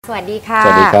สวัสดีค่ะส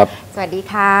วัสดีครับสวัสดี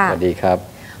ค่ะสวัสดีครับ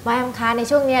ว่าแอมคะใน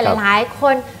ช่วงนี้หลายๆค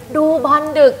นดูบอล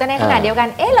ดึกแต่ในขณะเดียวกัน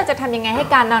เราจะทำยังไงให้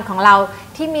การนอนของเรา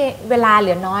ที่มีเวลาเห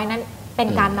ลือน้อยนั้นเป็น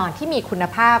การนอนที่มีคุณ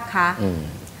ภาพคะ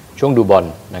ช่วงดูบอล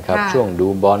นะครับช่วงดู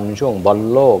บอลช่วงบอล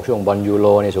โลกช่วงบอลยูโร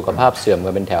ในสุขภาพเสื่อมกั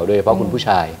นเป็นแถวโดยเฉพาะคุณผู้ช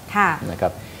ายนะครั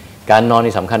บการนอน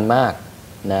นี่สำคัญมาก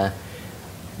นะ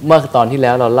เมื่อตอนที่แ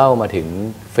ล้วเราเล่ามาถึง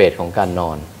เฟสของการน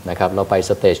อนนะครับเราไป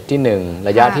สเตจที่1ร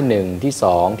ะยะที่1ที่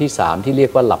2ที่3ที่เรีย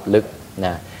กว่าหลับลึกน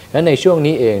ะและในช่วง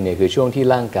นี้เองเนี่ยคือช่วงที่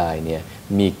ร่างกายเนี่ย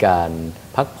มีการ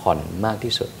พักผ่อนมาก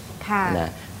ที่สุดน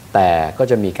ะแต่ก็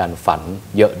จะมีการฝัน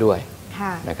เยอะด้วย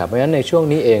นะครับเพราะฉะนั้นในช่วง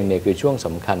นี้เองเนี่ยคือช่วงส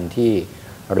ำคัญที่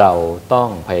เราต้อง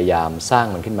พยายามสร้าง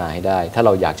มันขึ้นมาให้ได้ถ้าเร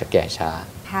าอยากจะแก่ช้า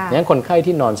งั้นคนไข้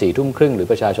ที่นอน4 ทุ่มครึ่งหรือ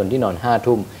ประชาชนที่นอน5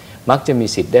 ทุ่มมักจะมี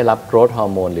สิทธิ์ได้รับโกรทฮอ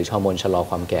ร์โมนหรือฮอร์โมนชะลอ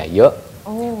ความแก่เยอะ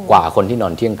กว่าคนที่นอ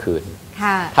นเที่ยงคืน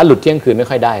ถ้าหลุดเที่ยงคืนไม่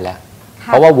ค่อยได้แล้วเ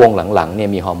พราะว่าวงหลังๆเนี่ย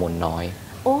มีฮอร์โมนน้อย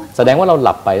แสดงว่าเราห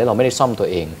ลับไปแล้วเราไม่ได้ซ่อมตัว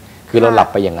เองคือเราหลับ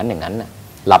ไปอย่างนั้น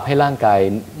หลับให้ร่างกาย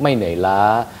ไม่เหนื่อยล้า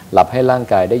หลับให้ร่าง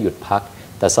กายได้หยุดพัก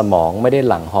แต่สมองไม่ได้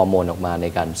หลั่งฮอร์โมนออกมาใน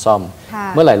การซ่อม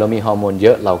เมื่อไหร่เรามีฮอร์โมนเย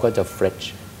อะเราก็จะเฟรช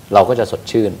เราก็จะสด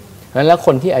ชื่นเพราะฉะนั้นแล้วค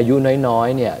นที่อายุน้อย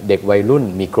ๆเนี่ยเด็กวัยรุ่น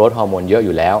มีโกรทฮอร์โมนเยอะอ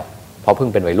ยู่แล้วเพราะเพิ่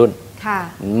งเป็นวัยรุ่น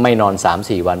ไม่นอน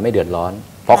 3-4 วันไม่เดือดร้อน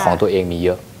เพราะของตัวเองมีเย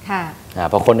อะ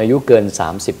พอคนอายุเกิน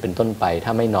30เป็นต้นไปถ้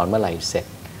าไม่นอนเมื่อไหร่เสร็จ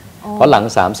เพราะหลัง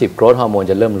30โกรทฮอร์โมน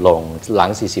จะเริ่มลงหลั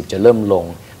ง40จะเริ่มลง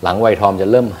หลังวัยทองจะ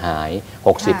เริ่มหาย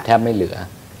60แทบไม่เหลือ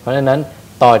เพราะฉะนั้น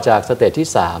ต่อจากสเตจที่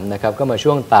3นะครับก็มา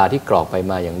ช่วงตาที่กรอกไป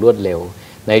มาอย่างรวดเร็ว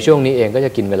ในช่วงนี้เองก็จะ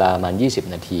กินเวลาประมาณ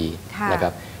20 นาทีนะครั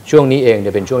บช่วงนี้เองจ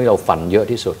ะเป็นช่วงที่เราฝันเยอะ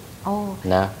ที่สุด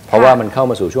นะเพราะว่ามันเข้า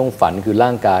มาสู่ช่วงฝันคือร่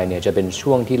างกายเนี่ยจะเป็น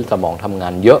ช่วงที่สมองทำง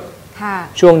านเยอะ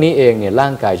ช่วงนี้เองเนี่ยร่า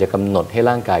งกายจะกำหนดให้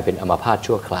ร่างกายเป็นอัมพาต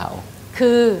ชั่วคราว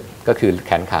ก็คือแ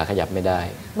ขนขาขยับไม่ได้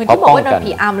เหมือนที่บอกว่าโดน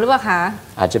ผีอำหรือเปล่าคะ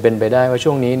อาจจะเป็นไปได้ว่า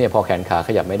ช่วงนี้เนี่ยพอแขนขาข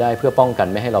ยับไม่ได้เพื่อป้องกัน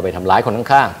ไม่ให้เราไปทำร้ายคน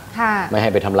ข้างๆไม่ให้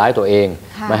ไปทำร้ายตัวเอง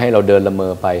ไม่ให้เราเดินละเม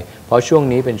อไปเพราะช่วง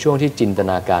นี้เป็นช่วงที่จินต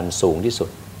นาการสูงที่สุด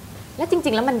แล้วจ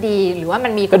ริงๆแล้วมันดีหรือว่ามั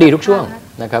นมีก็ดีทุกช่วง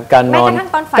นะครับการนอน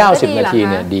90 นาที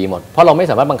เนี่ยดีหมดเพราะเราไม่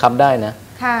สามารถบังคับได้นะ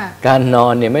การนอ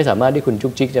นเนี่ยไม่สามารถที่คุณจุ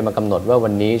กจิกจะมากำหนดว่าวั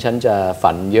นนี้ฉันจะ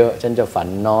ฝันเยอะฉันจะฝัน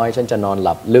น้อยฉันจะนอนห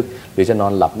ลับลึกหรือจะนอ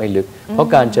นหลับไม่ลึกเพราะ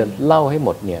การจะเล่าให้หม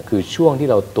ดเนี่ยคือช่วงที่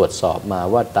เราตรวจสอบมา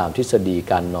ว่าตามทฤษฎี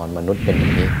การนอนมนุษย์เป็นอย่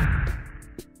างนี้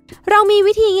เรามี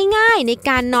วิธีง่ายๆใน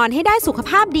การนอนให้ได้สุข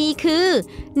ภาพดีคือ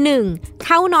 1. เ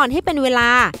ข้านอนให้เป็นเวล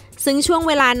าซึ่งช่วงเ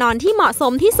วลานอนที่เหมาะส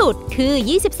มที่สุดคือ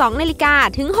 22 นาฬิกา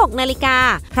ถึง 6 นาฬิกา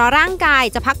เพราะร่างกาย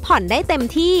จะพักผ่อนได้เต็ม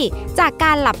ที่จากก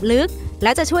ารหลับลึกแล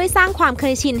ะจะช่วยสร้างความเค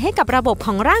ยชินให้กับระบบข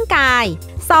องร่างกาย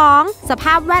 2. สภ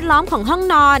าพแวดล้อมของห้อง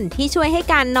นอนที่ช่วยให้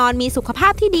การนอนมีสุขภา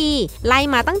พที่ดีไล่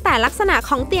มาตั้งแต่ลักษณะข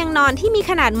องเตียงนอนที่มี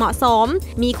ขนาดเหมาะสม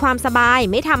มีความสบาย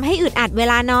ไม่ทำให้อึดอัดเว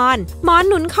ลานอนหมอน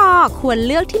หนุนคอควรเ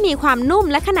ลือกที่มีความนุ่ม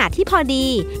และขนาดที่พอดี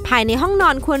ภายในห้องนอ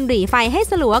นควรหรี่ไฟให้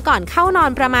สลัวก่อนเข้านอน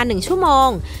ประมาณ1 ชั่วโมง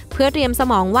เพื่อเตรียมส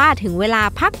มองว่าถึงเวลา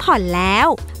พักผ่อนแล้ว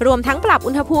รวมทั้งปรับ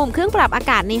อุณหภูมิเครื่องปรับอา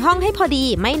กาศในห้องให้พอดี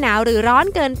ไม่หนาวหรือร้อน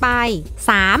เกินไป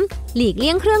 3. หลีกเ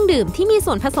ลี่ยงเครื่องดื่มที่มี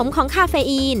ส่วนผสมของคาเฟ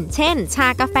อีนเช่นชา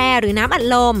กาแฟหรือน้ำอัด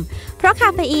ลมเพราะคา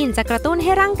เฟอีนจะกระตุ้นใ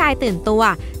ห้ร่างกายตื่นตัว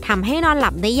ทำให้นอนหลั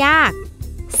บได้ยาก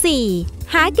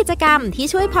 4. หากิจกรรมที่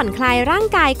ช่วยผ่อนคลายร่าง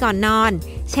กายก่อนนอน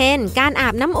เช่นการอา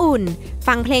บน้ำอุ่น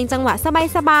ฟังเพลงจังหวะ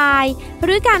สบายๆห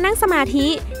รือการนั่งสมาธิ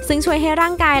ซึ่งช่วยให้ร่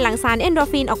างกายหลั่งสารเอนโดร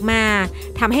ฟินออกมา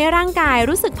ทำให้ร่างกาย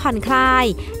รู้สึกผ่อนคลาย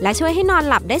และช่วยให้นอน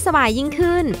หลับได้สบายยิ่ง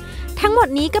ขึ้นทั้งหมด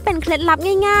นี้ก็เป็นเคล็ดลับ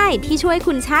ง่ายๆที่ช่วย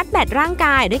คุณชาร์จแบตร่างก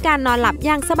ายด้วยการนอนหลับอ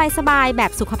ย่างสบายๆแบ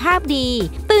บสุขภาพดี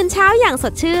ตื่นเช้าอย่างส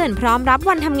ดชื่นพร้อมรับ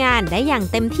วันทำงานได้อย่าง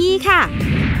เต็มที่ค่ะ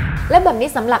และแบบนี้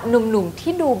สำหรับหนุ่มๆ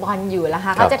ที่ดูบอลอยู่ล่ะค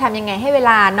ะเขาจะทำยังไงให้เว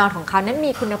ลานอนของเขานั้น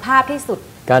มีคุณภาพที่สุด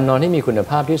การนอนที่มีคุณ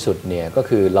ภาพที่สุดเนี่ยก็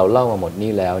คือเราเล่ามาหมด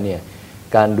นี้แล้วเนี่ย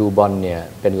การดูบอลเนี่ย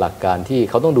เป็นหลักการที่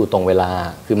เขาต้องดูตรงเวลา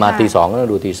คือมาตี 2ก็ต้อ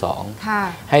งดูตี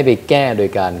 2ให้ไปแก้โดย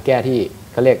การแก้ที่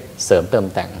เขาเรียกเสริมเติม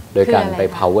แต่งโดยการไป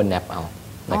power nap เอา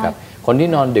นะครับคนที่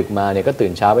นอนดึกมาเนี่ยก็ตื่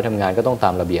นเช้าไปทำงานก็ต้องตา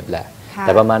มระเบียบแหละแ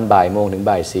ต่ประมาณบ่ายโมงถึง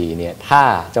บ่าย4เนี่ยถ้า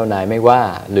เจ้านายไม่ว่า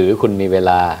หรือคุณมีเว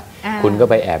ลาคุณก็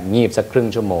ไปแอบงีบสักครึ่ง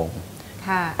ชั่วโมง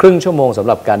ครึ่งชั่วโมงสำ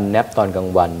หรับการแนปตอนกลาง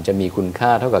วันจะมีคุณค่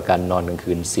าเท่ากับการนอนกลาง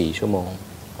คืน4 ชั่วโมง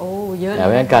เยอะเพ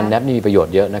ราะฉะนั้นการแนปนี่มีประโยช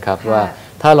น์เยอะนะครับว่า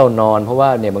ถ้าเรานอนเพราะว่า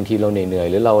เนี่ยบางทีเราเหนื่อย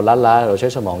หรือเราล้าเราใช้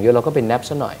สมองเยอะเราก็เป็นแนป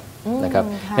ซะหน่อยนะครับ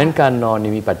นั้นการนอน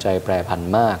นี่มีปัจจัยแปรผัน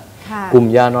มากกลุ่ม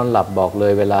ยานอนหลับบอกเล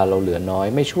ยเวลาเราเหลือน้อย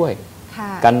ไม่ช่วย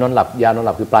การนอนหลับยานอนห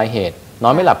ลับคือปลายเหตุนอ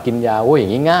นไม่หลับกินยาอย่า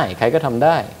งนี้ง่ายใครก็ทำไ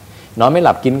ด้นอนไม่ห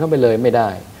ลับกินเข้าไปเลยไม่ได้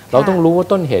เราต้องรู้ว่า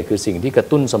ต้นเหตุคือสิ่งที่กระ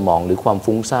ตุ้นสมองหรือความ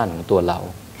ฟุ้งซ่านของตัวเรา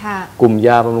กลุ่มย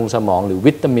าบำรุงสมองหรือ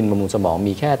วิตามินบำรุงสมอง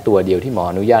มีแค่ตัวเดียวที่หมอ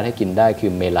อนุญาตให้กินได้คื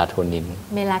อเมลาโทนิน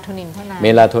เท่านั้นเม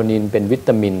ลาโทนินเป็นวิต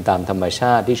ามินตามธรรมช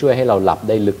าติที่ช่วยให้เราหลับ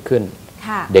ได้ลึกขึ้น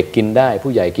เด็กกินได้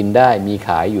ผู้ใหญ่กินได้มีข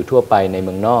ายอยู่ทั่วไปในเ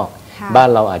มืองนอกบ้าน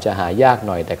เราอาจจะหายากห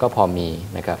น่อยแต่ก็พอมี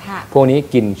นะครับพวกนี้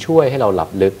กินช่วยให้เราหลับ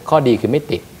ลึกข้อดีคือไม่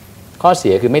ติดข้อเสี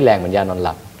ยคือไม่แรงเหมือนยานอนห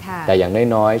ลับแต่อย่าง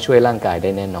น้อยๆช่วยร่างกายได้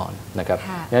แน่นอนนะครับ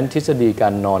งั้นทฤษฎีกา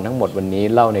รนอนทั้งหมดวันนี้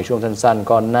เล่าในช่วงสั้นๆ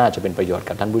ก็น่าจะเป็นประโยชน์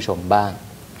กับท่านผู้ชมบ้าง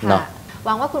เนาะห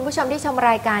วังว่าคุณผู้ชมที่ชม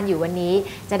รายการอยู่วันนี้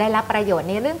จะได้รับประโยชน์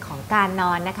ในเรื่องของการน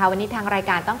อนนะคะวันนี้ทางราย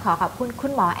การต้องขอขอบคุณคุ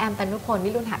ณหมอแอม ตนุพล วิ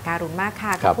รุณหการุณมากค่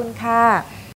ะขอบคุณค่ะ